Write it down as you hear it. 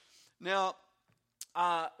Now,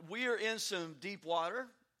 we are in some deep water.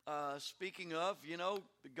 Speaking of,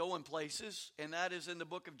 going places, and that is in the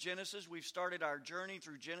book of Genesis. We've started our journey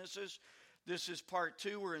through Genesis. This is part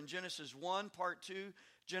 2. We're in Genesis 1, part 2,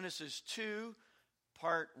 Genesis 2,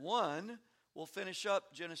 part 1. We'll finish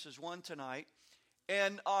up Genesis 1 tonight.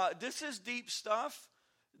 And this is deep stuff.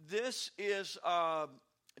 This is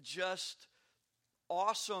just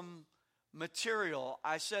awesome material.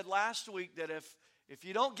 I said last week that if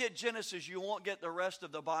you don't get Genesis, you won't get the rest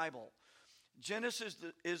of the Bible. Genesis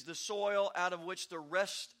is the soil out of which the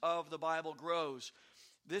rest of the Bible grows.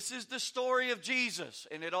 This is the story of Jesus,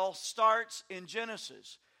 and it all starts in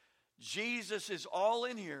Genesis. Jesus is all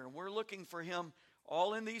in here, and we're looking for him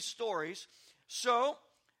all in these stories. So,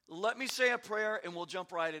 let me say a prayer, and we'll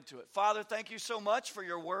jump right into it. Father, thank you so much for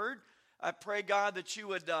your word. I pray, God, that you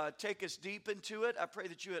would take us deep into it. I pray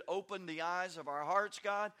that you would open the eyes of our hearts,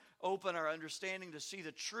 God, open our understanding to see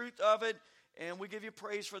the truth of it, and we give you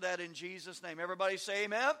praise for that in Jesus' name. Everybody say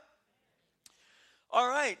amen. All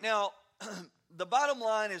right, now, the bottom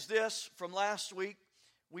line is this. From last week,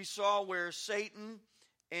 we saw where Satan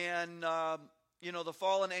and, the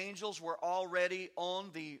fallen angels were already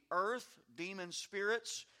on the earth, demon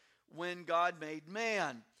spirits, when God made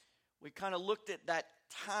man. We kind of looked at that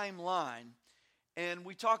timeline, and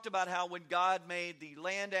we talked about how when God made the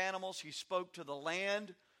land animals, he spoke to the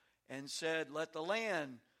land and said, let the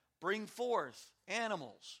land bring forth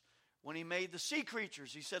animals. When he made the sea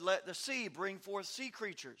creatures, he said, let the sea bring forth sea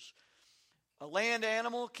creatures. A land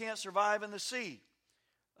animal can't survive in the sea.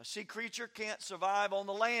 A sea creature can't survive on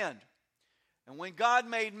the land. And when God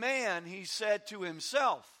made man, he said to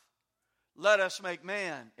himself, let us make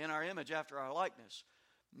man in our image after our likeness.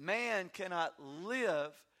 Man cannot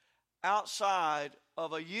live outside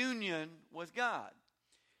of a union with God.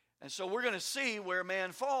 And so we're going to see where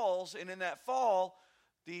man falls, and in that fall,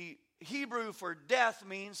 the Hebrew for death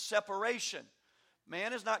means separation.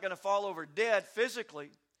 Man is not going to fall over dead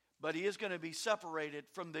physically, but he is going to be separated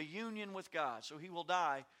from the union with God. So he will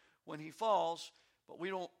die when he falls, but we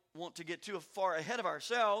don't want to get too far ahead of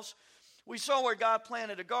ourselves. We saw where God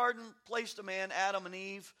planted a garden, placed a man, Adam and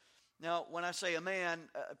Eve. Now, when I say a man,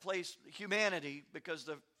 placed humanity, because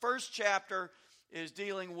the first chapter is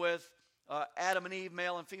dealing with Adam and Eve,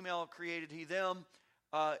 male and female, created he them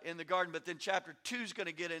in the garden. But then chapter 2 is going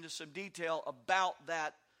to get into some detail about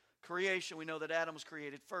that creation. We know that Adam was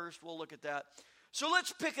created first. We'll look at that. So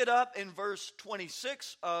let's pick it up in verse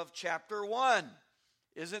 26 of chapter 1.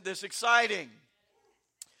 Isn't this exciting?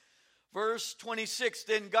 Verse 26,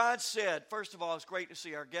 then God said, first of all, it's great to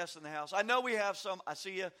see our guests in the house. I know we have some. I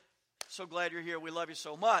see you. So glad you're here. We love you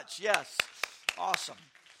so much. Yes. Awesome.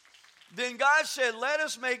 Then God said, let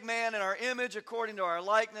us make man in our image according to our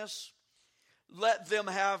likeness. Let them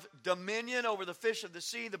have dominion over the fish of the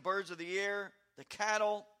sea, the birds of the air, the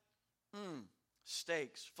cattle.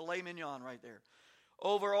 Steaks. Filet mignon right there.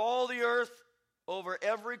 Over all the earth, over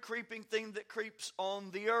every creeping thing that creeps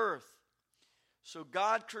on the earth. So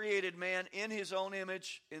God created man in his own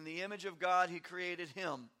image. In the image of God, he created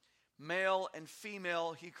him. Male and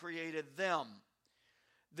female, he created them.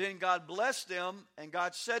 Then God blessed them, and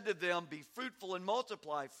God said to them, be fruitful and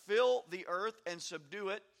multiply. Fill the earth and subdue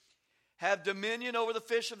it. Have dominion over the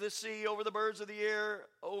fish of the sea, over the birds of the air,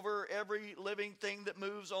 over every living thing that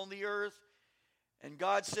moves on the earth. And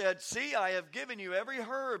God said, see, I have given you every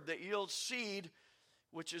herb that yields seed,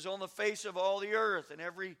 which is on the face of all the earth, and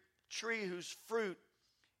every tree whose fruit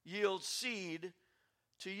yields seed.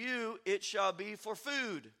 To you it shall be for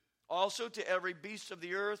food. Also to every beast of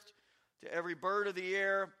the earth, to every bird of the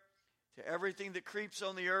air, to everything that creeps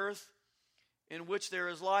on the earth, in which there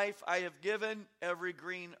is life, I have given every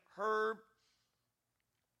green herb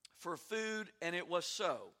for food, and it was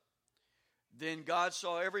so. Then God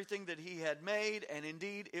saw everything that he had made, and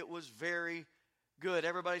indeed it was very good.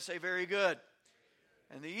 Everybody say very good.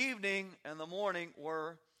 And the evening and the morning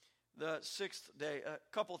were the sixth day. A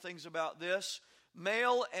couple things about this.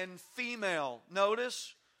 Male and female.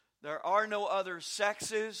 Notice there are no other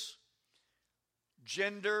sexes,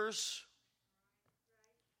 genders.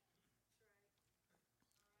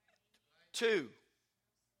 2.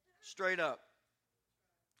 Straight up.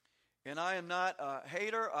 And I am not a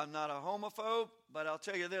hater, I'm not a homophobe, but I'll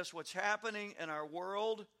tell you this, what's happening in our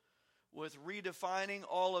world with redefining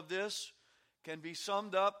all of this can be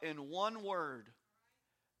summed up in one word: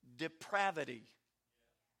 depravity.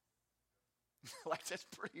 Like, that's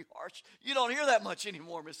pretty harsh. You don't hear that much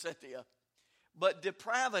anymore, Miss Cynthia. But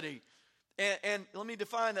depravity. And let me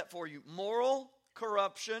define that for you. Moral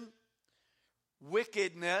corruption,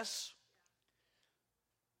 wickedness.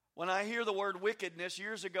 When I hear the word wickedness,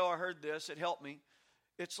 years ago I heard this, it helped me.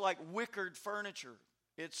 It's like wickered furniture.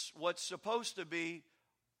 It's what's supposed to be,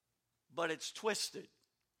 but it's twisted.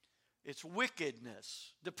 It's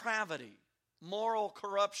wickedness, depravity, moral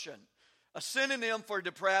corruption. A synonym for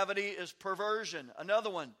depravity is perversion. Another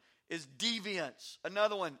one is deviance.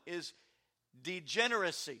 Another one is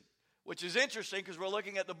degeneracy, which is interesting because we're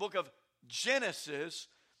looking at the book of Genesis.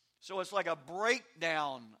 So it's like a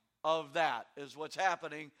breakdown of that is what's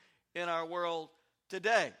happening in our world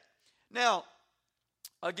today. Now,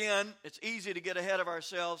 again, it's easy to get ahead of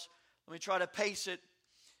ourselves. Let me try to pace it.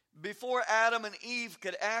 Before Adam and Eve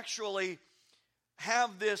could actually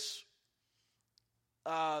have this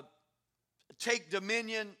take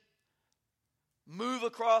dominion, move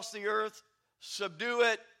across the earth, subdue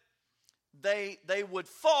it, they would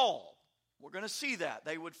fall. We're going to see that.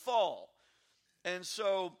 They would fall. And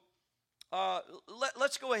so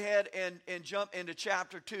let's go ahead and jump into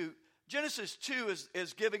chapter 2. Genesis 2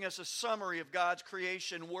 is giving us a summary of God's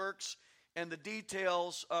creation works and the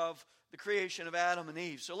details of the creation of Adam and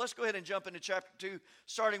Eve. So let's go ahead and jump into chapter 2,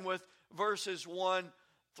 starting with verses 1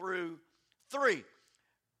 through 3.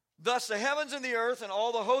 Thus the heavens and the earth and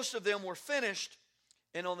all the host of them were finished,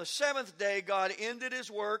 and on the seventh day God ended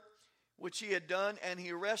his work which he had done, and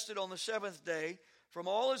he rested on the seventh day from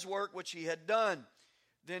all his work which he had done.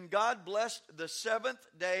 Then God blessed the seventh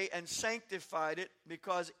day and sanctified it,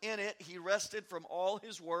 because in it he rested from all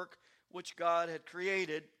his work which God had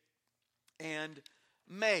created and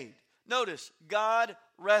made. Notice, God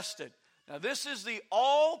rested. Now this is the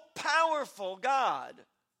all-powerful God,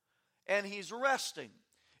 and he's resting.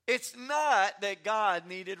 It's not that God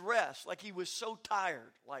needed rest, like he was so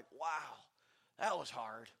tired, like, wow, that was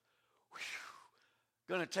hard.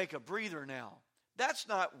 Going to take a breather now. That's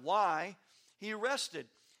not why he rested.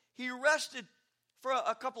 He rested for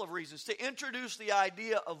a couple of reasons. To introduce the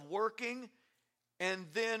idea of working and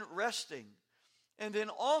then resting. And then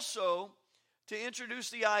also to introduce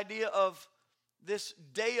the idea of this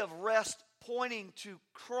day of rest pointing to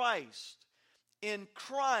Christ. In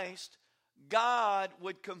Christ, God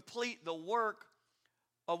would complete the work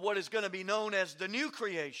of what is going to be known as the new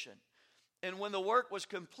creation. And when the work was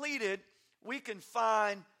completed, we can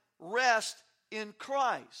find rest in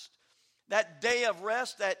Christ. That day of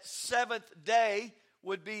rest, that seventh day,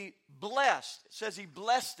 would be blessed. It says he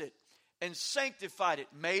blessed it and sanctified it,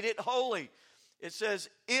 made it holy. It says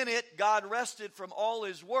in it God rested from all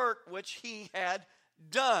his work which he had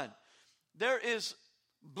done. There is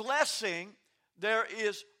blessing, there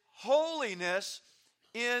is holiness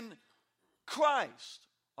in Christ.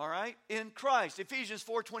 All right? In Christ. Ephesians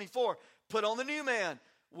 4:24, put on the new man,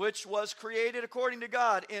 which was created according to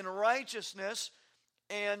God in righteousness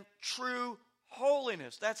and true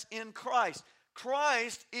holiness. That's in Christ.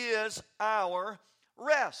 Christ is our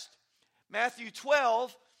rest. Matthew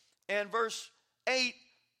 12 and verse 8,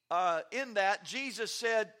 in that, Jesus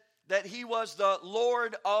said that he was the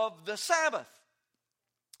Lord of the Sabbath.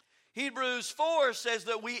 Hebrews 4 says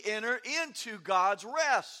that we enter into God's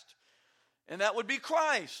rest, and that would be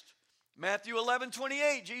Christ. Matthew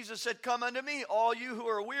 11:28, Jesus said, come unto me, all you who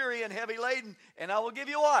are weary and heavy laden, and I will give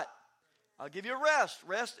you what? I'll give you rest.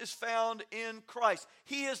 Rest is found in Christ.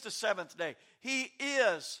 He is the seventh day. He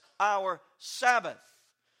is our Sabbath.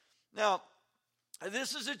 Now,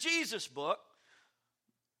 this is a Jesus book,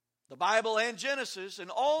 the Bible and Genesis, and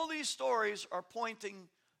all these stories are pointing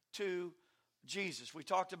to Jesus. We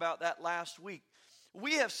talked about that last week.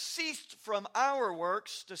 We have ceased from our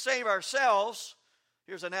works to save ourselves.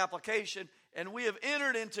 Here's an application. And we have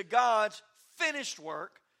entered into God's finished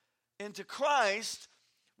work, into Christ,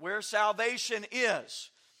 where salvation is.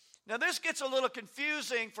 Now this gets a little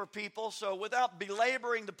confusing for people, so without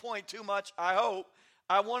belaboring the point too much, I hope,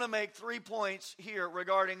 I want to make 3 points here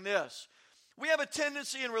regarding this. We have a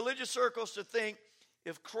tendency in religious circles to think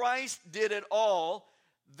if Christ did it all,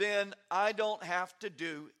 then I don't have to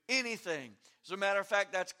do anything. As a matter of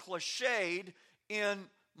fact, that's cliched in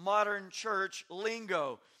modern church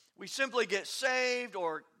lingo. We simply get saved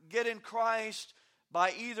or get in Christ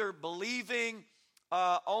by either believing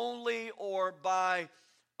only or by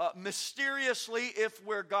mysteriously, if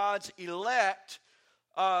we're God's elect.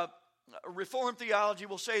 Reformed theology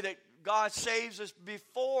will say that God saves us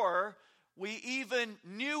before we even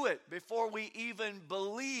knew it, before we even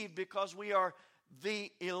believed, because we are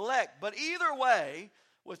the elect. But either way,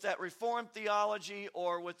 with that Reformed theology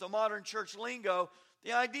or with the modern church lingo,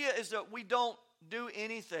 the idea is that we don't do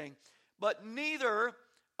anything. But neither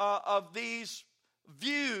of these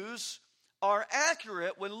views are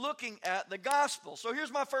accurate when looking at the gospel. So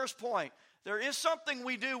here's my first point. There is something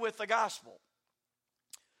we do with the gospel.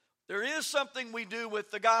 There is something we do with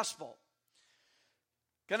the gospel.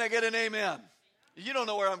 Can I get an amen? You don't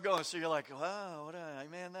know where I'm going, so you're like, wow,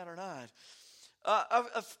 amen that or not?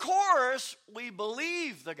 Of course, we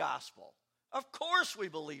believe the gospel. Of course we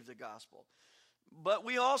believe the gospel. But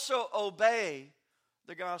we also obey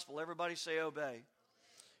the gospel. Everybody say obey.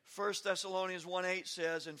 1 Thessalonians 1:8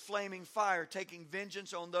 says, in flaming fire, taking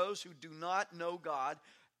vengeance on those who do not know God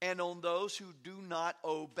and on those who do not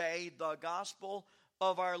obey the gospel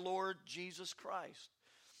of our Lord Jesus Christ.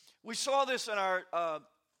 We saw this in our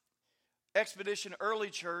Expedition Early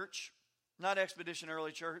Church, not Expedition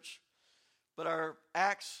Early Church, but our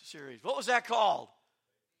Acts series. What was that called?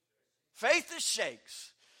 Faith that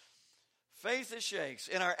Shakes. Faith that Shakes.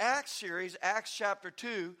 In our Acts series, Acts chapter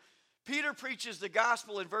 2, Peter preaches the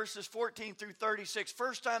gospel in verses 14 through 36.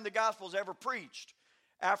 First time the gospel is ever preached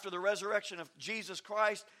after the resurrection of Jesus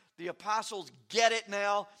Christ. The apostles get it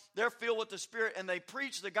now. They're filled with the Spirit, and they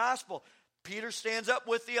preach the gospel. Peter stands up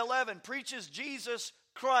with the 11, preaches Jesus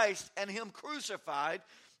Christ and Him crucified,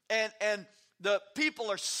 and the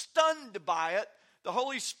people are stunned by it. The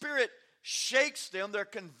Holy Spirit shakes them. They're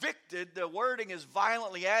convicted. The wording is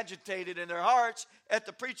violently agitated in their hearts at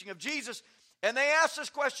the preaching of Jesus. And they ask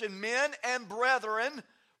this question, men and brethren,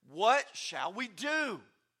 what shall we do?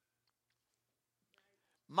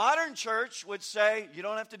 Modern church would say, you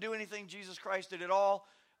don't have to do anything Jesus Christ did at all.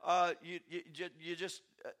 You just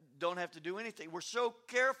don't have to do anything. We're so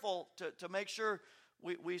careful to make sure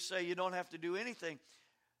we say you don't have to do anything.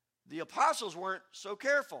 The apostles weren't so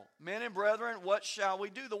careful. Men and brethren, what shall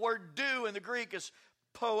we do? The word do in the Greek is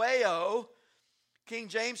poeo. King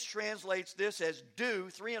James translates this as do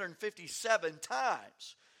 357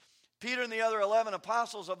 times. Peter and the other 11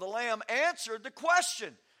 apostles of the Lamb answered the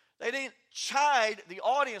question. They didn't chide the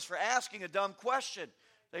audience for asking a dumb question.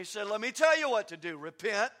 They said, let me tell you what to do.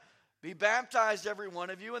 Repent, be baptized every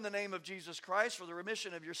one of you in the name of Jesus Christ for the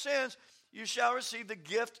remission of your sins. You shall receive the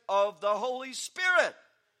gift of the Holy Spirit.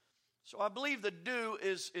 So I believe the do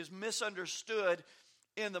is misunderstood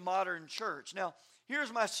in the modern church. Now,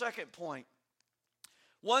 here's my second point.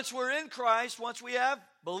 Once we're in Christ, once we have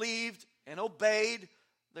believed and obeyed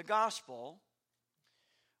the gospel,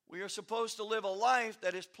 we are supposed to live a life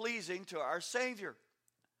that is pleasing to our Savior.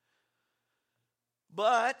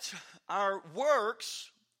 But our works,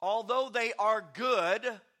 although they are good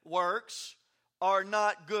works, are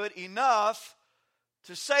not good enough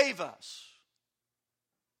to save us.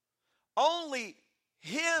 Only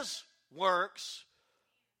His works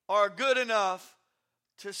are good enough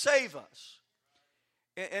to save us.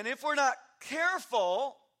 And if we're not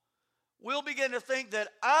careful, we'll begin to think that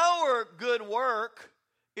our good work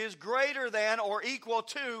is greater than or equal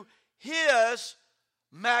to His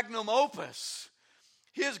magnum opus,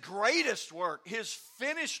 His greatest work, His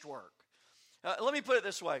finished work. Let me put it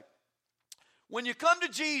this way. When you come to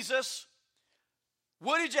Jesus,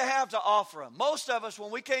 what did you have to offer Him? Most of us,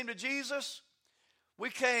 when we came to Jesus, we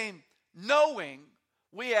came knowing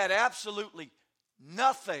we had absolutely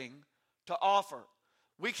nothing to offer.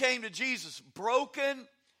 We came to Jesus broken.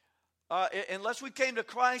 Unless we came to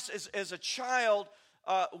Christ as a child,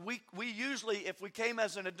 we usually, if we came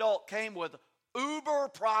as an adult, came with uber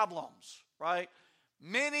problems, right?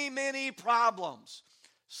 Many, many problems.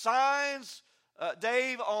 Signs,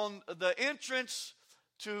 Dave, on the entrance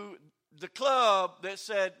to the club that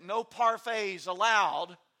said no parfaits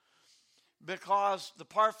allowed because the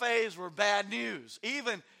parfaits were bad news,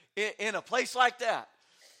 even in a place like that.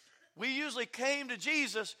 We usually came to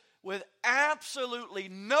Jesus with absolutely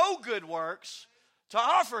no good works to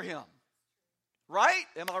offer Him. Right?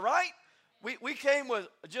 Am I right? We came with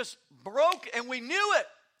just broke, and we knew it.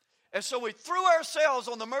 And so we threw ourselves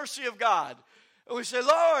on the mercy of God. And we said,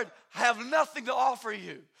 Lord, I have nothing to offer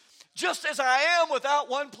you. Just as I am without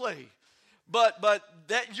one plea. But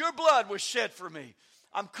that your blood was shed for me.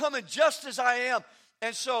 I'm coming just as I am.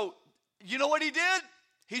 And so, you know what He did?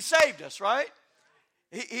 He saved us, right?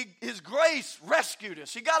 His grace rescued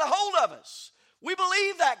us. He got a hold of us. We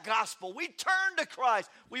believe that gospel. We turned to Christ.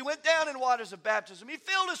 We went down in waters of baptism. He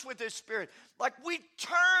filled us with His Spirit. Like we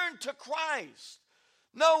turned to Christ,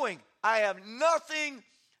 knowing I have nothing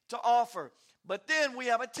to offer. But then we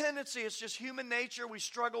have a tendency, it's just human nature. We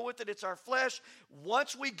struggle with it. It's our flesh.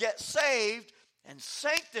 Once we get saved and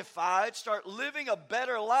sanctified, start living a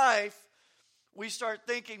better life, we start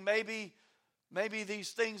thinking maybe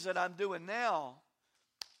these things that I'm doing now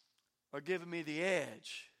are giving me the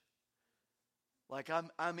edge. Like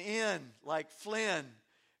I'm in like Flynn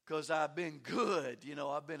because I've been good. You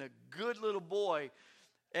know, I've been a good little boy.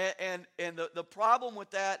 And the problem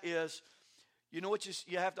with that is, you know what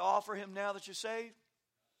you have to offer Him now that you're saved?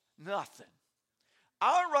 Nothing.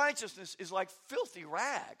 Our righteousness is like filthy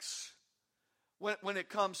rags when it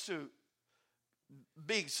comes to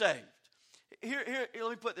being saved. Here, let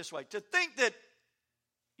me put it this way. To think that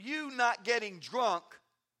you not getting drunk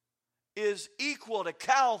is equal to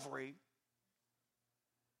Calvary,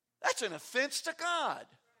 that's an offense to God.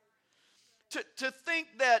 To think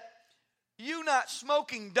that you not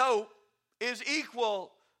smoking dope is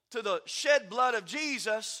equal to the shed blood of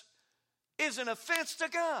Jesus is an offense to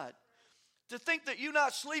God. To think that you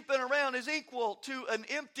not sleeping around is equal to an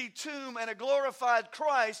empty tomb and a glorified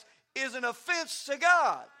Christ is an offense to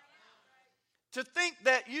God. To think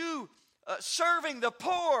that you serving the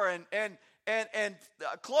poor and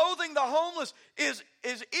clothing the homeless is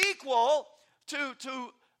equal to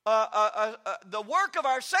the work of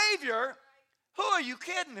our Savior. Who are you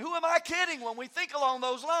kidding? Who am I kidding when we think along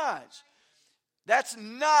those lines? That's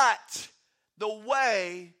not the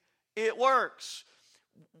way it works.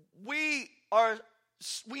 We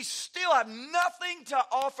still have nothing to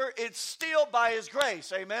offer. It's still by His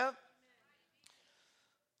grace. Amen?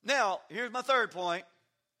 Now, here's my third point.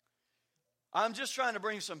 I'm just trying to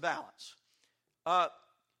bring some balance.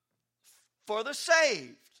 For the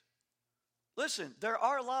saved, listen, there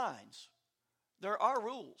are lines. There are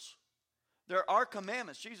rules. There are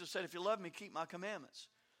commandments. Jesus said, if you love me, keep my commandments.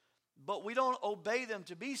 But we don't obey them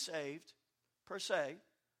to be saved, per se.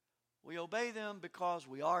 We obey them because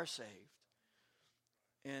we are saved.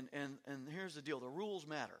 And here's the deal. The rules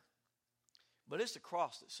matter. But it's the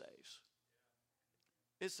cross that saves.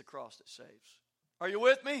 It's the cross that saves. Are you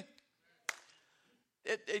with me?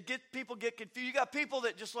 People get confused. You got people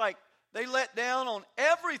that just like, they let down on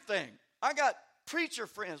everything. I got preacher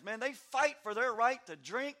friends, man. They fight for their right to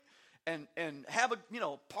drink and have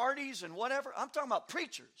parties and whatever. I'm talking about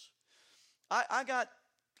preachers. I got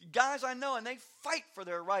guys I know, and they fight for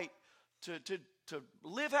their right to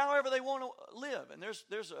live however they want to live. And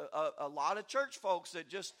there's a lot of church folks that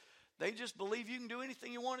just believe you can do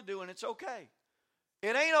anything you want to do, and it's okay.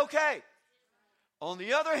 It ain't okay. On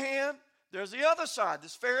the other hand, there's the other side,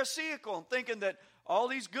 this Pharisaical, and thinking that all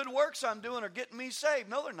these good works I'm doing are getting me saved.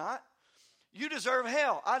 No, they're not. You deserve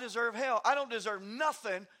hell. I deserve hell. I don't deserve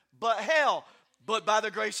nothing but hell, but by the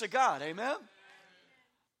grace of God. Amen?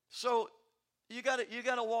 So you got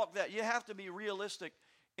to walk that. You have to be realistic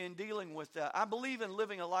in dealing with that. I believe in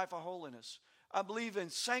living a life of holiness. I believe in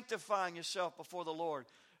sanctifying yourself before the Lord.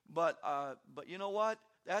 But you know what?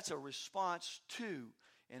 That's a response to,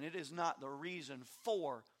 and it is not the reason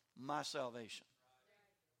for my salvation.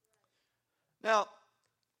 Now,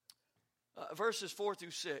 verses 4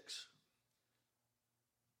 through 6.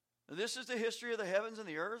 This is the history of the heavens and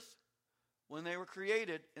the earth when they were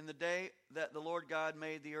created in the day that the Lord God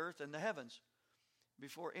made the earth and the heavens.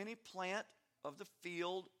 Before any plant of the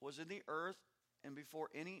field was in the earth, and before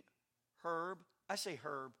any herb, I say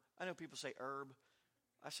herb. I know people say herb.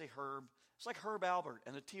 I say herb. It's like Herb Albert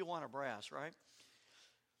and the Tijuana Brass, right?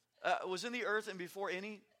 Was in the earth, and before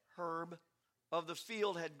any herb of the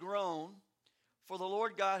field had grown, for the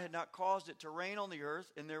Lord God had not caused it to rain on the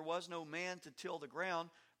earth, and there was no man to till the ground,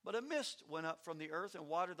 but a mist went up from the earth and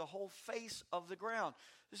watered the whole face of the ground.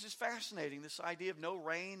 This is fascinating, this idea of no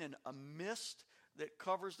rain and a mist that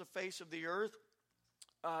covers the face of the earth.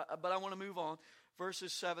 But I want to move on.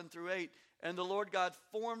 Verses 7 through 8. And the Lord God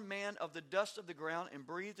formed man of the dust of the ground and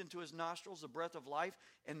breathed into his nostrils the breath of life,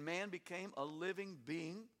 and man became a living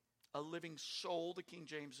being, a living soul, the King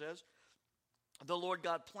James says. The Lord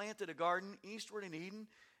God planted a garden eastward in Eden,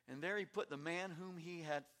 and there he put the man whom he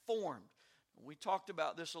had formed. We talked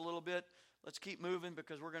about this a little bit. Let's keep moving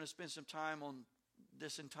because we're going to spend some time on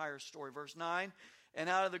this entire story. Verse 9, and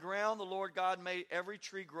out of the ground the Lord God made every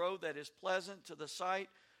tree grow that is pleasant to the sight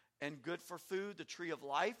and good for food. The tree of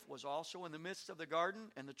life was also in the midst of the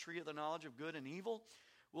garden, and the tree of the knowledge of good and evil.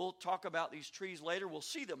 We'll talk about these trees later. We'll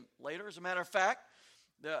see them later. As a matter of fact,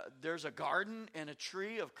 there's a garden and a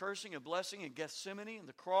tree of cursing and blessing in Gethsemane and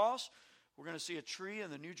the cross. We're going to see a tree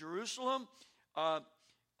in the New Jerusalem.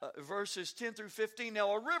 Verses 10 through 15.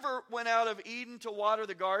 Now a river went out of Eden to water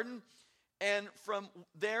the garden, and from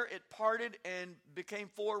there it parted and became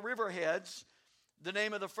 4 riverheads. The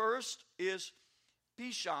name of the first is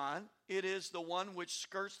Pishon. It is the one which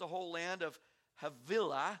skirts the whole land of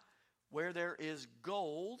Havilah, where there is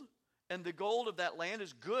gold, and the gold of that land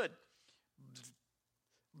is good.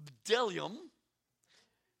 Bdellium,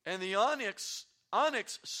 and the onyx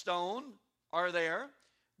stone are there.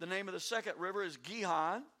 The name of the second river is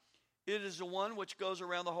Gihon. It is the one which goes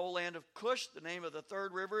around the whole land of Cush. The name of the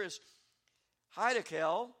third river is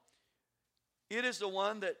Hiddekel. It is the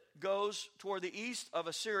one that goes toward the east of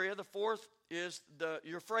Assyria. The fourth is the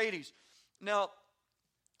Euphrates. Now,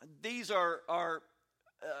 these are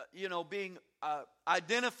being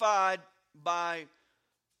identified by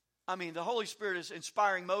the Holy Spirit is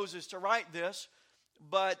inspiring Moses to write this,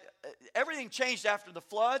 but everything changed after the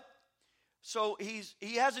flood. So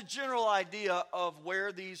he has a general idea of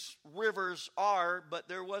where these rivers are, but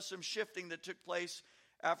there was some shifting that took place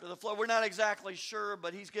after the flood. We're not exactly sure,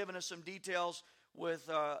 but he's given us some details with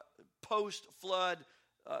post-flood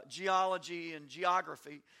geology and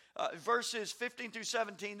geography. Verses 15 through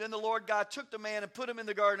 17, then the Lord God took the man and put him in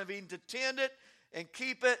the Garden of Eden to tend it and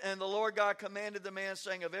keep it. And the Lord God commanded the man,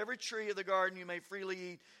 saying, of every tree of the garden you may freely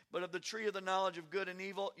eat, but of the tree of the knowledge of good and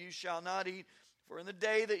evil you shall not eat. For in the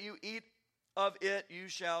day that you eat of it, you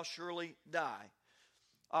shall surely die.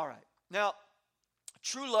 All right. Now,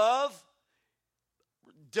 true love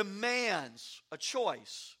demands a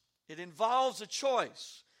choice. It involves a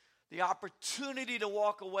choice. The opportunity to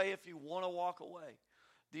walk away if you want to walk away.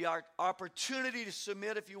 The opportunity to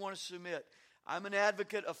submit if you want to submit. I'm an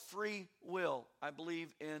advocate of free will. I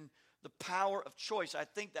believe in the power of choice. I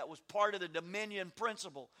think that was part of the dominion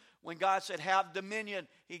principle. When God said, have dominion,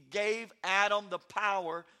 he gave Adam the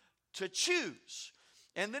power to choose.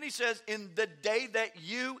 And then he says, in the day that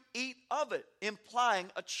you eat of it, implying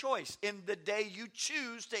a choice. In the day you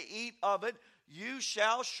choose to eat of it, you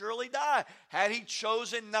shall surely die. Had he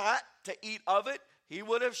chosen not to eat of it, he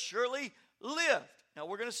would have surely lived. Now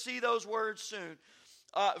we're going to see those words soon.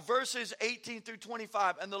 Verses 18 through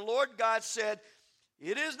 25. And the Lord God said,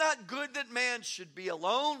 it is not good that man should be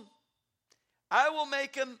alone. I will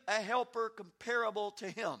make him a helper comparable to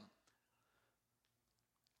him.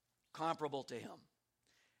 Comparable to him.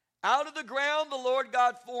 Out of the ground the Lord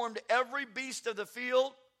God formed every beast of the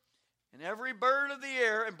field and every bird of the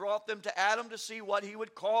air and brought them to Adam to see what he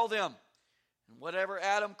would call them. And whatever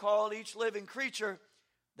Adam called each living creature,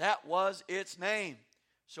 that was its name.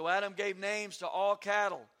 So Adam gave names to all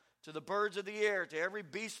cattle, to the birds of the air, to every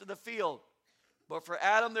beast of the field. But for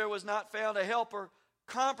Adam there was not found a helper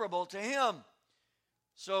comparable to him.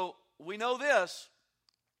 So we know this.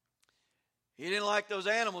 He didn't like those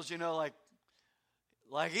animals,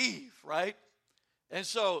 like Eve, right? And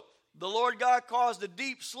so the Lord God caused a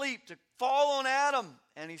deep sleep to fall on Adam,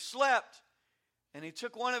 and he slept. And he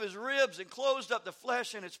took one of his ribs and closed up the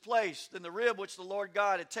flesh in its place. Then the rib which the Lord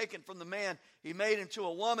God had taken from the man, he made into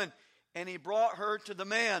a woman, and he brought her to the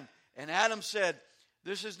man. And Adam said,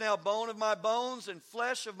 this is now bone of my bones and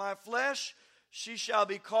flesh of my flesh. She shall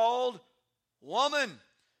be called woman,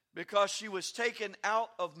 because she was taken out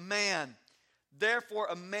of man. Therefore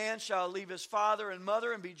a man shall leave his father and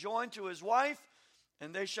mother and be joined to his wife,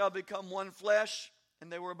 and they shall become one flesh.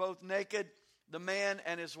 And they were both naked, the man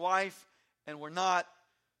and his wife, and were not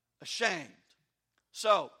ashamed.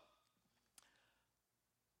 So,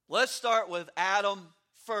 let's start with Adam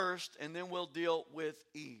first, and then we'll deal with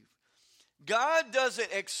Eve. God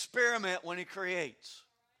doesn't experiment when he creates.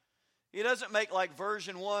 He doesn't make like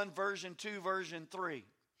version 1, version 2, version 3.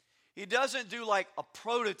 He doesn't do like a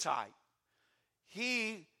prototype.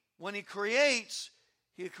 When he creates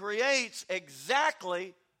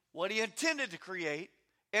exactly what he intended to create,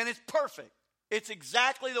 and it's perfect. It's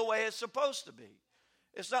exactly the way it's supposed to be.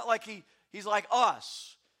 It's not like he's like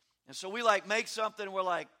us. And so we like make something and we're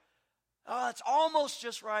like, oh, it's almost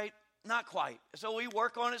just right. Not quite. So we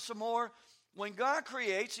work on it some more. When God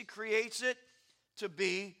creates, he creates it to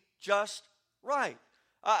be just right.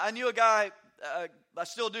 I knew a guy, I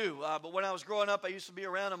still do, but when I was growing up, I used to be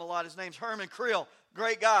around him a lot. His name's Herman Creel,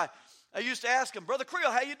 great guy. I used to ask him, Brother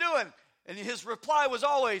Creel, how you doing? And his reply was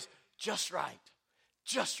always, just right,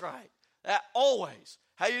 just right. Always.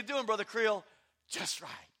 How you doing, Brother Creel? Just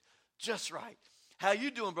right, just right. How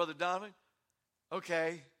you doing, Brother Donovan?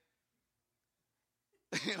 Okay.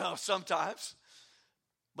 Sometimes.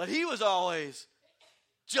 But he was always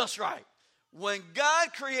just right. When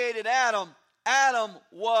God created Adam, Adam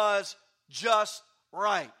was just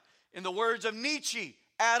right. In the words of Nietzsche,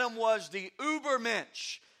 Adam was the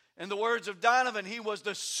Ubermensch. In the words of Donovan, he was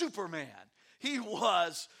the Superman. He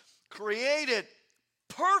was created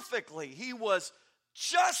perfectly. He was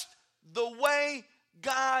just the way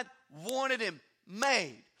God wanted him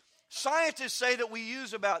made. Scientists say that we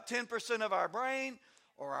use about 10% of our brain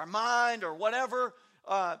or our mind or whatever.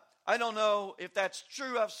 I don't know if that's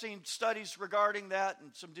true. I've seen studies regarding that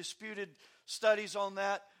and some disputed studies on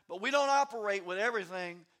that. But we don't operate with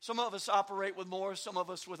everything. Some of us operate with more, some of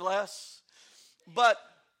us with less. But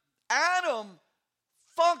Adam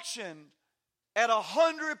functioned at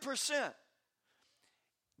 100%.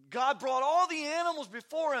 God brought all the animals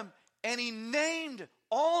before him and he named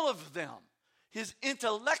all of them. His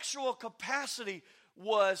intellectual capacity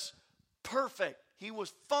was perfect. He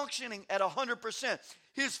was functioning at 100%.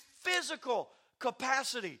 His physical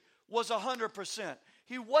capacity was 100%.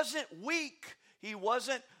 He wasn't weak. He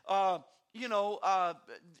wasn't,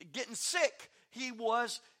 getting sick. He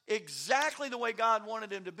was exactly the way God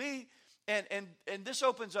wanted him to be. And this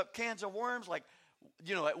opens up cans of worms, like,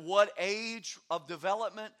 at what age of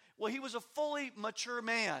development? Well, he was a fully mature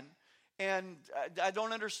man. And I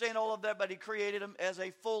don't understand all of that, but he created him as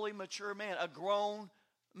a fully mature man, a grown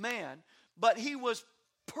man. But he was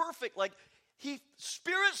perfect. Like,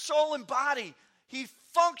 spirit, soul, and body, he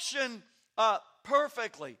functioned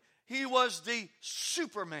perfectly. He was the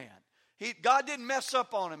Superman. God didn't mess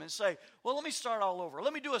up on him and say, well, let me start all over.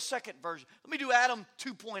 Let me do a second version. Let me do Adam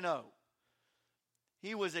 2.0.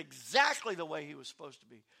 He was exactly the way he was supposed to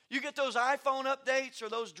be. You get those iPhone updates or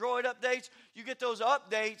those Droid updates, you get those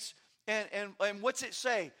updates, and what's it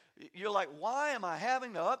say? You're like, why am I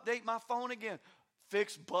having to update my phone again?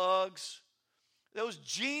 Fix bugs. Those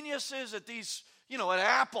geniuses at these, at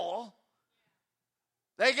Apple,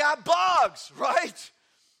 they got bugs, right?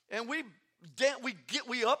 And we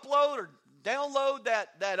upload or download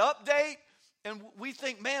that update, and we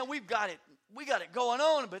think, man, we got it going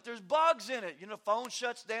on, but there's bugs in it. Phone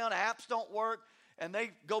shuts down, apps don't work, and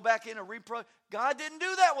they go back in and reprogram. God didn't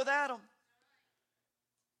do that with Adam.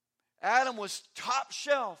 Adam was top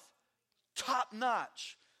shelf, top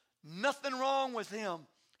notch. Nothing wrong with him.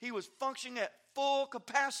 He was functioning at full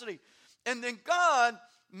capacity. And then God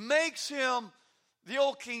makes him, the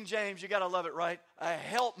old King James, you got to love it, right? A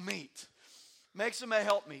helpmeet. Makes him a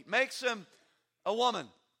helpmeet. Makes him a woman.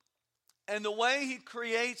 And the way he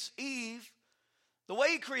creates Eve, the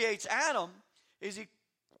way he creates Adam, is he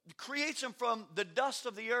creates him from the dust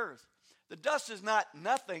of the earth. The dust is not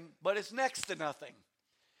nothing, but it's next to nothing.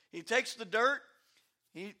 He takes the dirt,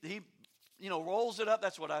 he rolls it up.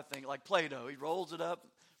 That's what I think, like Play-Doh. He rolls it up,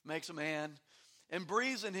 makes a man, and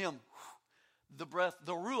breathes in him the breath,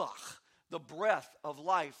 the ruach, the breath of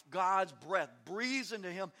life. God's breath breathes into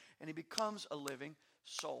him, and he becomes a living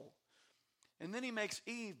soul. And then he makes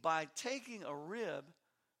Eve by taking a rib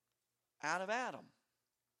out of Adam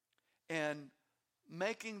and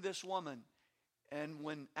making this woman. And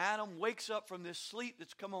when Adam wakes up from this sleep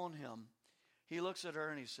that's come on him, he looks at her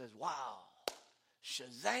and he says, wow,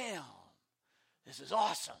 Shazam, this is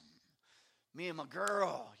awesome. Me and my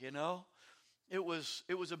girl, It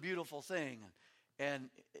was a beautiful thing. And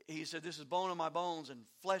he said, this is bone of my bones and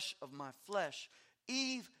flesh of my flesh.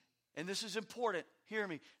 Eve, and this is important, hear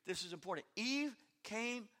me, this is important. Eve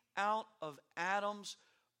came out of Adam's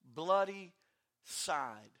bloody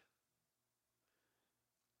side.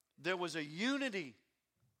 There was a unity,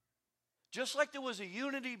 just like there was a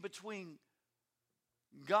unity between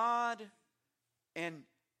God and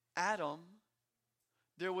Adam,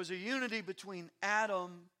 there was a unity between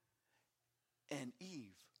Adam and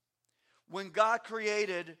Eve. When God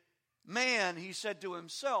created man, he said to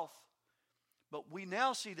himself, but we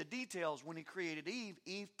now see the details. When he created Eve,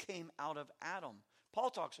 Eve came out of Adam. Paul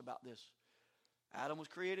talks about this. Adam was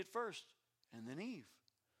created first, and then Eve.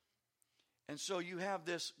 And so you have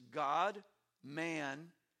this God, man,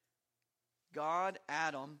 God,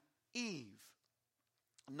 Adam, Eve.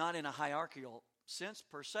 Not in a hierarchical sense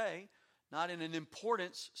per se, not in an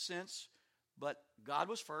importance sense, but God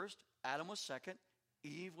was first, Adam was second,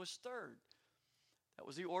 Eve was third. That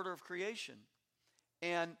was the order of creation.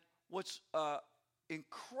 And what's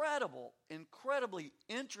incredibly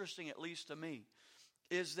interesting, at least to me,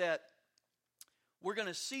 is that we're going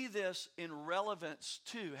to see this in relevance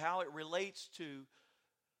to how it relates to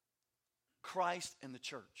Christ and the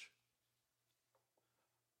church.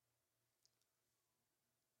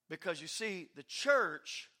 Because you see, the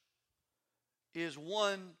church is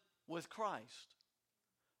one with Christ.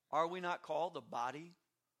 Are we not called the body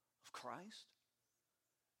of Christ?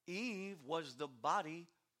 Eve was the body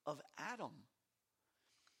of Adam.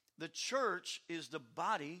 The church is the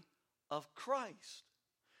body of Christ.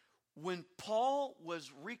 When Paul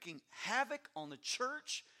was wreaking havoc on the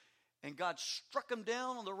church and God struck him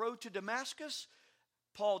down on the road to Damascus,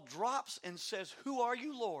 Paul drops and says, "Who are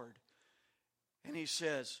you, Lord?" And he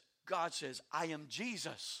says, God says, "I am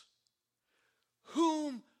Jesus,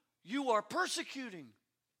 whom you are persecuting."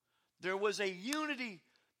 There was a unity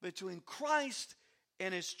between Christ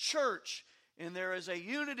and his church, and there is a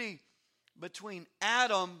unity between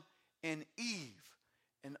Adam and Eve.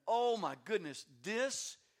 And oh my goodness,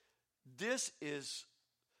 this is,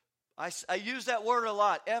 I use that word a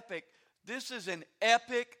lot, epic. This is an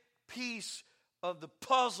epic piece of the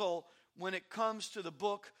puzzle when it comes to the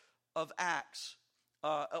book of Acts,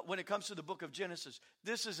 when it comes to the book of Genesis.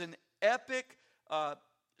 This is an epic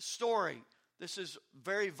story. This is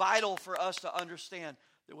very vital for us to understand.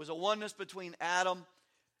 There was a oneness between Adam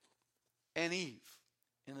and Eve,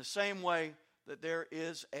 in the same way that there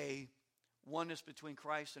is a oneness between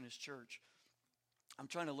Christ and his church. I'm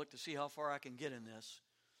trying to look to see how far I can get in this.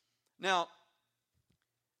 Now,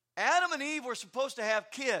 Adam and Eve were supposed to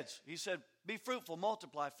have kids. He said, be fruitful,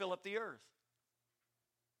 multiply, fill up the earth.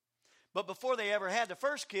 But before they ever had the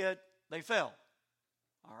first kid, they fell.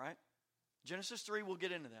 All right? Genesis 3, we'll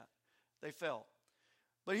get into that. They fell.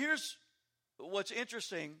 But here's what's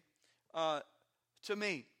interesting to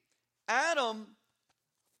me. Adam,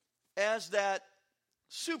 as that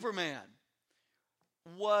Superman,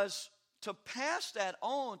 was to pass that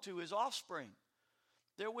on to his offspring.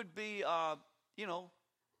 There would be,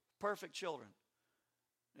 perfect children.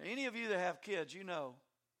 Now, any of you that have kids, you know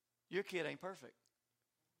your kid ain't perfect.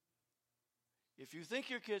 If you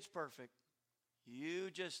think your kid's perfect,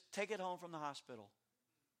 you just take it home from the hospital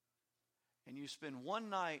and you spend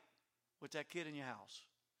one night with that kid in your house.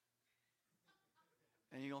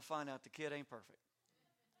 And you're going to find out the kid ain't perfect.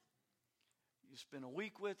 You spend a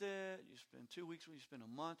week with it, you spend 2 weeks with it, you spend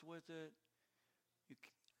a month with it,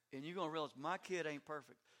 and you're going to realize my kid ain't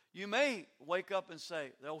perfect. You may wake up and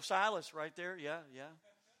say, oh, Silas right there, yeah,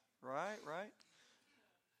 right.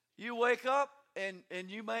 You wake up and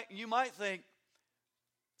you might think,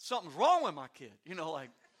 something's wrong with my kid. Like,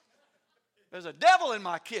 there's a devil in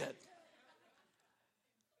my kid.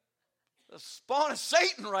 The spawn of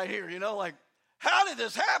Satan right here, like, how did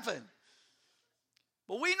this happen?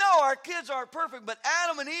 But we know our kids aren't perfect, but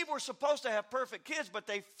Adam and Eve were supposed to have perfect kids, but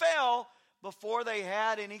they fell before they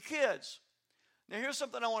had any kids. Now, here's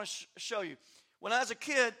something I want to show you. When I was a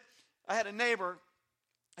kid, I had a neighbor.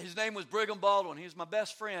 His name was Brigham Baldwin. He was my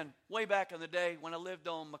best friend way back in the day when I lived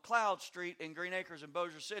on McLeod Street in Green Acres in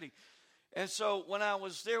Bossier City. And so when I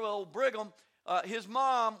was there with old Brigham, his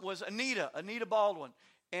mom was Anita Baldwin.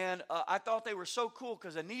 And I thought they were so cool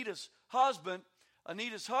because Anita's husband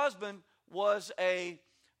was a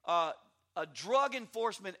drug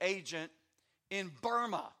enforcement agent in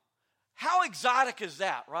Burma. How exotic is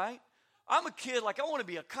that, right? I'm a kid, like I want to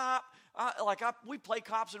be a cop. We play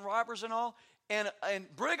cops and robbers and all. And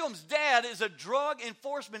Brigham's dad is a drug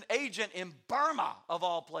enforcement agent in Burma, of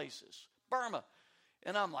all places. Burma.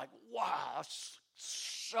 And I'm like, wow,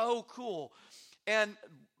 so cool. And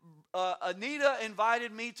Anita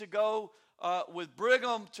invited me to go with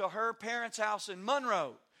Brigham to her parents' house in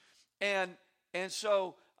Monroe. And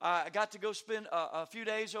so I got to go spend a few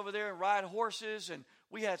days over there and ride horses, and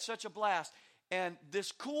we had such a blast. And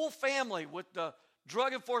this cool family with the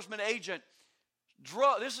drug enforcement agent,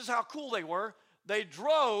 this is how cool they were. They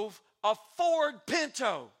drove a Ford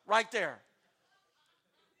Pinto right there.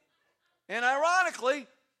 And ironically,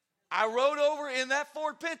 I rode over in that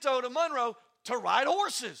Ford Pinto to Monroe to ride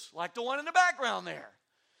horses, like the one in the background there.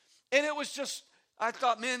 And it was just, I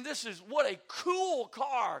thought, man, what a cool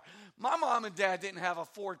car. My mom and dad didn't have a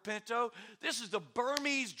Ford Pinto. This is the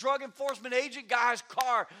Burmese drug enforcement agent guy's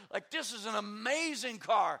car. Like, this is an amazing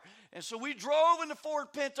car. And so we drove in the Ford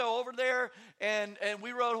Pinto over there, and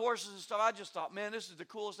we rode horses and stuff. I just thought, man, this is the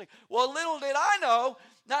coolest thing. Well, little did I know,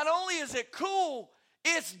 not only is it cool,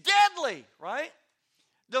 it's deadly, right?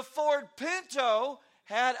 The Ford Pinto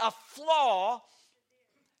had a flaw,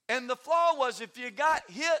 and the flaw was if you got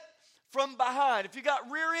hit from behind, if you got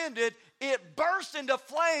rear-ended, it burst into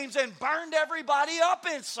flames and burned everybody up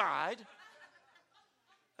inside.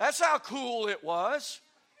 That's how cool it was.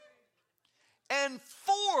 And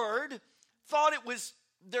Ford thought it was,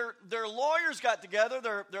 their lawyers got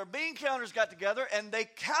together, their bean counters got together, and they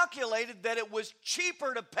calculated that it was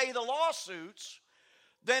cheaper to pay the lawsuits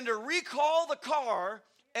than to recall the car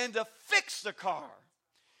and to fix the car.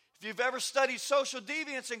 If you've ever studied social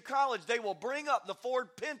deviance in college, they will bring up the Ford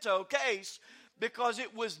Pinto case because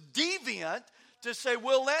it was deviant to say,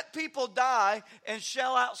 we'll let people die and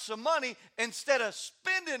shell out some money instead of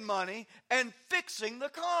spending money and fixing the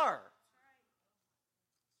car.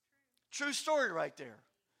 True story right there.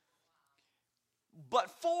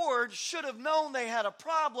 But Ford should have known they had a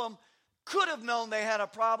problem, could have known they had a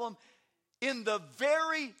problem in the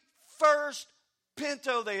very first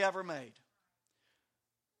Pinto they ever made.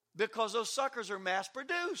 Because those suckers are mass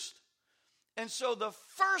produced. And so the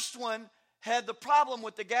first one had the problem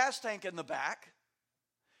with the gas tank in the back.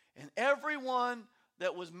 And everyone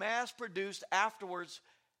that was mass produced afterwards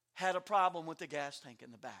had a problem with the gas tank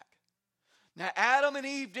in the back. Now, Adam and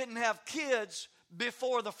Eve didn't have kids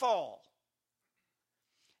before the fall.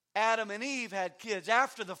 Adam and Eve had kids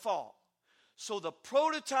after the fall. So the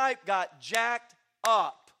prototype got jacked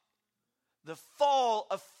up. The fall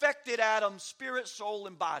affected Adam's spirit, soul,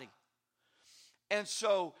 and body. And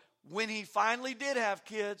so when he finally did have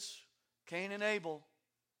kids, Cain and Abel,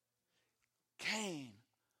 Cain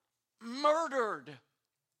murdered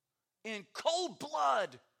in cold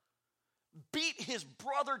blood beat his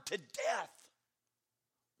brother to death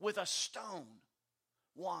with a stone.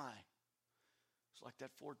 Why? It's like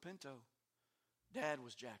that Ford Pinto. Dad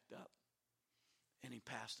was jacked up, and he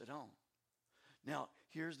passed it on. Now,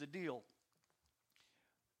 here's the deal.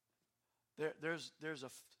 There's a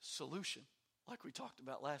solution, like we talked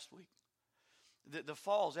about last week. The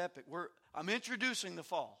fall is epic. I'm introducing the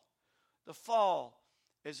fall. The fall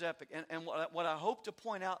is epic. And what I hope to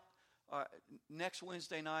point out next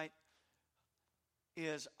Wednesday night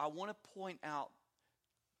is I want to point out,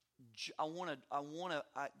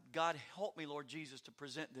 God help me, Lord Jesus, to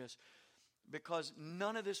present this, because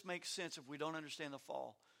none of this makes sense if we don't understand the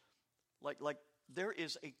fall. Like there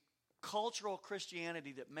is a cultural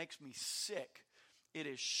Christianity that makes me sick. It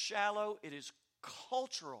is shallow, it is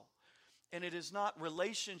cultural, and it is not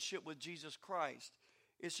relationship with Jesus Christ.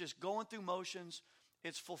 It's just going through motions.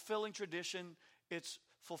 It's fulfilling tradition. It's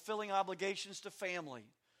fulfilling obligations to family.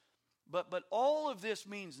 But all of this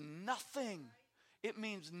means nothing. It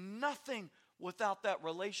means nothing without that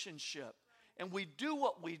relationship. And we do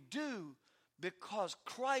what we do because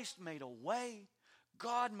Christ made a way.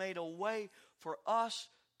 God made a way for us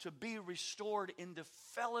to be restored into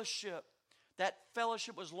fellowship. That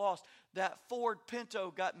fellowship was lost. That Ford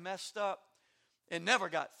Pinto got messed up and never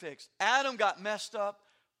got fixed. Adam got messed up,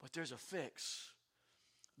 but there's a fix.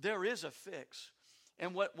 There is a fix.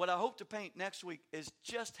 And what I hope to paint next week is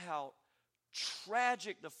just how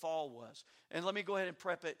tragic the fall was. And let me go ahead and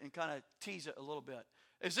prep it and kind of tease it a little bit.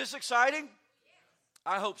 Is this exciting?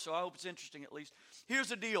 I hope so. I hope it's interesting at least. Here's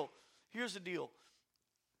the deal.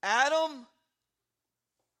 Adam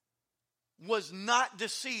was not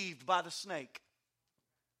deceived by the snake.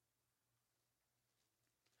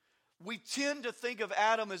 We tend to think of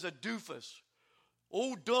Adam as a doofus.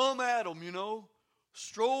 Oh, dumb Adam,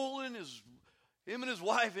 strolling, him and his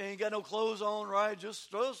wife ain't got no clothes on, right?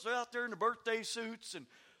 Just out there in the birthday suits, and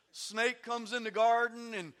snake comes in the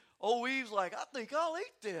garden, and Eve's like, I think I'll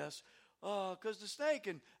eat this, because the snake,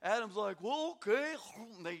 and Adam's like, well, okay,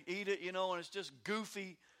 and they eat it, and it's just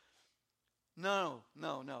goofy. No.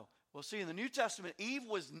 Well, see, in the New Testament, Eve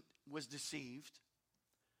was deceived,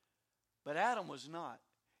 but Adam was not.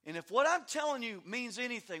 And if what I'm telling you means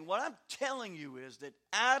anything, what I'm telling you is that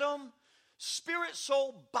Adam, spirit,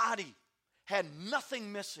 soul, body, had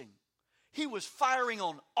nothing missing. He was firing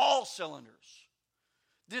on all cylinders.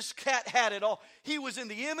 This cat had it all. He was in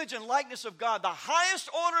the image and likeness of God, the highest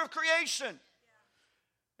order of creation.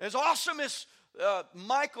 As awesome as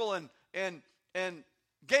Michael and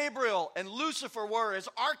Gabriel and Lucifer were as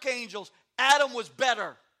archangels, Adam was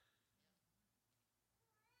better.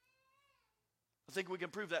 I think we can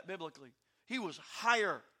prove that biblically. He was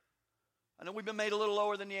higher. I know we've been made a little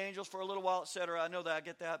lower than the angels for a little while, etc. I know that, I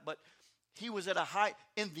get that. But he was at a high,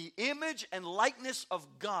 in the image and likeness of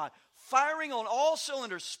God, firing on all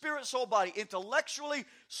cylinders, spirit, soul, body, intellectually,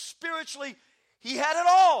 spiritually. He had it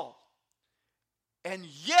all. And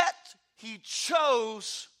yet, he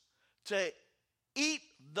chose to eat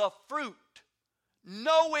the fruit,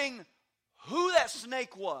 knowing who that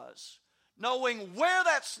snake was, knowing where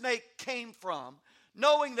that snake came from,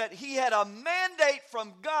 knowing that he had a mandate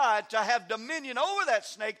from God to have dominion over that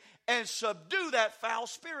snake and subdue that foul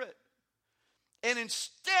spirit. And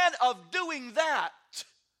instead of doing that,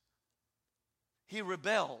 he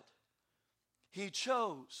rebelled. He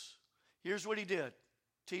chose. Here's what he did,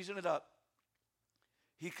 teasing it up.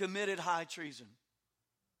 He committed high treason.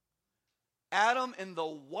 Adam, in the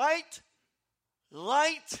white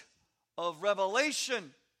light of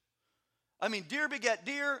revelation, deer begat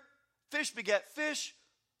deer, fish begat fish.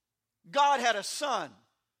 God had a son,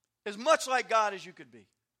 as much like God as you could be,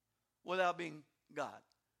 without being God.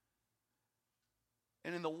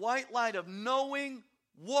 And in the white light of knowing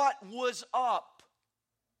what was up,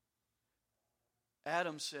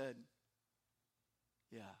 Adam said,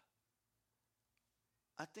 yeah,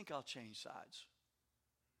 I think I'll change sides.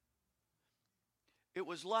 It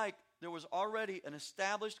was like there was already an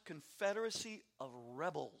established confederacy of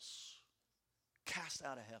rebels cast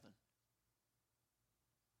out of heaven.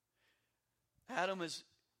 Adam is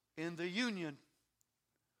in the union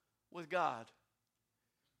with God.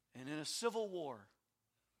 And in a civil war,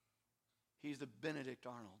 he's the Benedict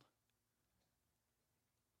Arnold.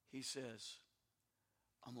 He says,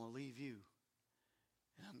 I'm going to leave you,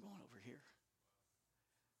 and I'm going over here.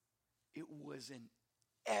 It was an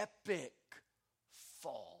epic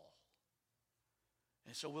fall.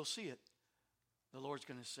 And so we'll see it. The Lord's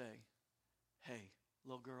going to say, hey,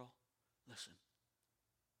 little girl, listen.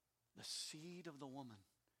 The seed of the woman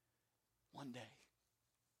one day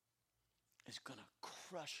is going to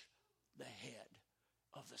crush the head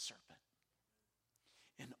of the serpent.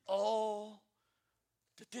 And all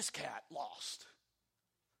that this cat lost,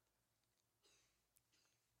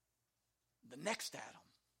 the next Adam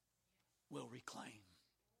will reclaim.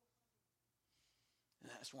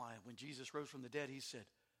 And that's why when Jesus rose from the dead, he said,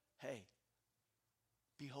 hey,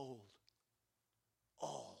 behold,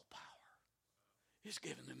 all power is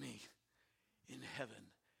given to me in heaven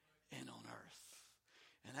and on earth.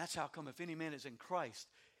 And that's how come if any man is in Christ,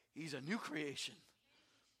 he's a new creation.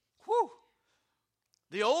 Whew!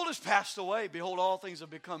 The old has passed away. Behold, all things have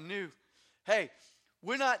become new. Hey,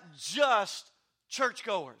 we're not just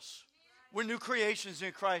churchgoers. We're new creations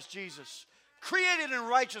in Christ Jesus, created in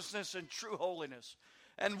righteousness and true holiness.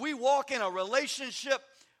 And we walk in a relationship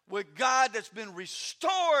with God that's been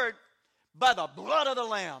restored by the blood of the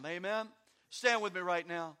Lamb. Amen? Stand with me right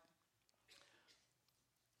now.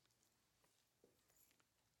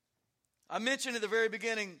 I mentioned at the very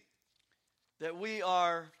beginning that we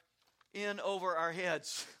are in over our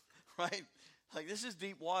heads, right? Like this is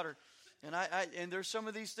deep water. And and there's some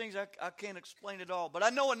of these things I can't explain it all. But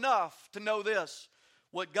I know enough to know this.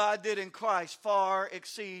 What God did in Christ far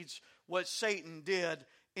exceeds what Satan did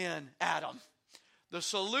in Adam. The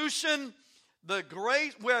solution, the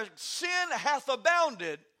grace, where sin hath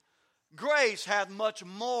abounded, grace hath much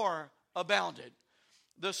more abounded.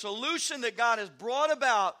 The solution that God has brought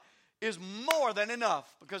about is more than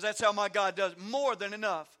enough, because that's how my God does, more than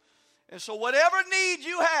enough. And so whatever need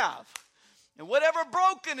you have, and whatever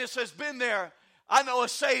brokenness has been there, I know a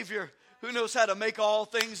Savior who knows how to make all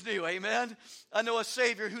things new. Amen? I know a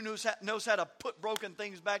Savior who knows how to put broken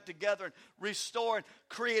things back together and restore and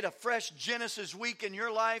create a fresh Genesis week in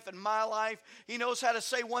your life and my life. He knows how to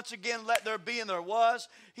say once again, let there be and there was.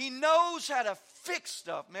 He knows how to fix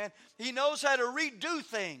stuff, man. He knows how to redo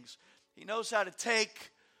things. He knows how to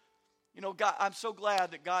take, God, I'm so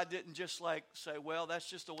glad that God didn't just like say, well, that's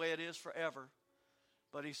just the way it is forever.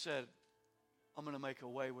 But he said, I'm going to make a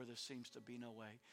way where there seems to be no way.